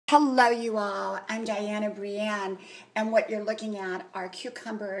Hello, you all. I'm Diana Brienne, and what you're looking at are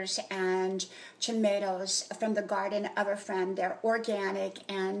cucumbers and tomatoes from the garden of a friend. They're organic,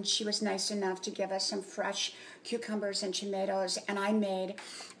 and she was nice enough to give us some fresh cucumbers and tomatoes, and I made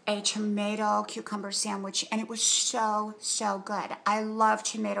a tomato cucumber sandwich, and it was so good. I love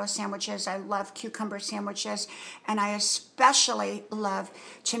tomato sandwiches. I love cucumber sandwiches, and I especially love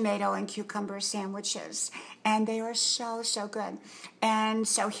tomato and cucumber sandwiches, and they are so good. And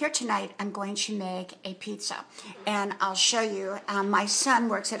so here tonight I'm going to make a pizza, and I'll show you. My son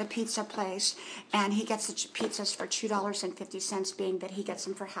works at a pizza place, and he gets the pizzas for $2.50, being that he gets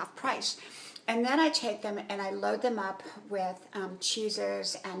them for half price. And then I take them and I load them up with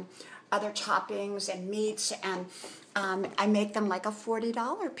cheeses and other toppings and meats, and I make them like a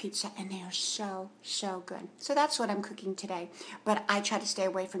 $40 pizza, and they are so good. So that's what I'm cooking today. But I try to stay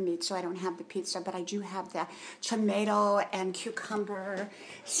away from meat, so I don't have the pizza, but I do have the tomato and cucumber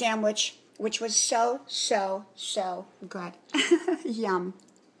sandwich, which was so good. Yum.